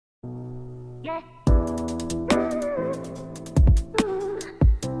Hello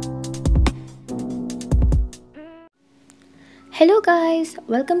guys,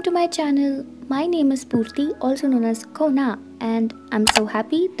 welcome to my channel. My name is Spurthy, also known as Kouna, and I'm so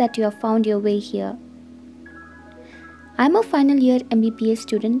happy that you have found your way here. I'm a final year Mbbs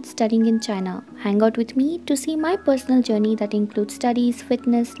student studying in China. Hang out with me to see my personal journey that includes studies,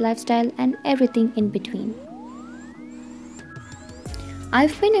 fitness, lifestyle and everything in between.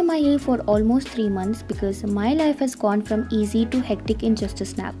 I've been MIA for almost 3 months because my life has gone from easy to hectic in just a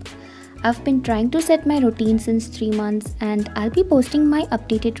snap. I've been trying to set my routine since 3 months and I'll be posting my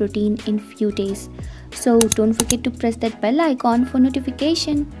updated routine in few days. So don't forget to press that bell icon for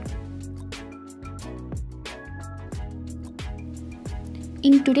notification.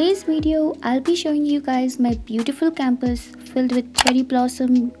 In today's video, I'll be showing you guys my beautiful campus filled with cherry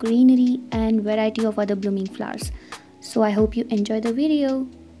blossom, greenery and variety of other blooming flowers. So I hope you enjoy the video.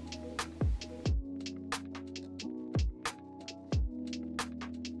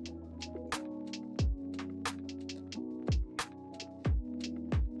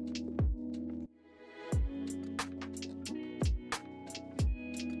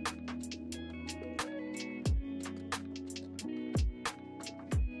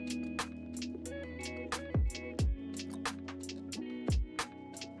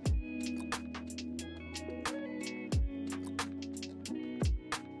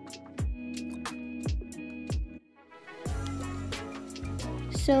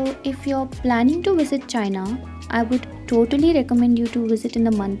 So if you're planning to visit China, I would totally recommend you to visit in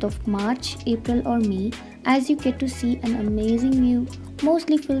the month of March, April or May, as you get to see an amazing view,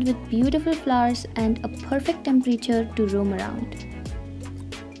 mostly filled with beautiful flowers and a perfect temperature to roam around.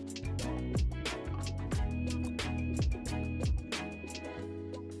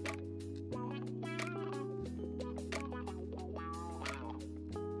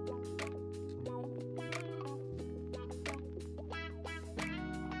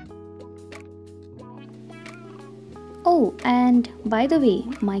 Oh, and by the way,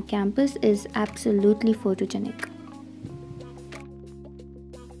 my campus is absolutely photogenic.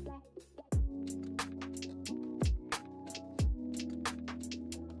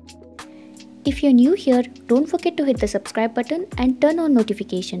 If you're new here, don't forget to hit the subscribe button and turn on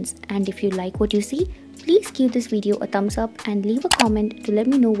notifications. And if you like what you see, please give this video a thumbs up and leave a comment to let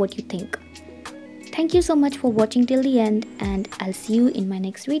me know what you think. Thank you so much for watching till the end and I'll see you in my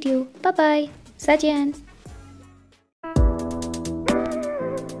next video. Bye bye. 再见.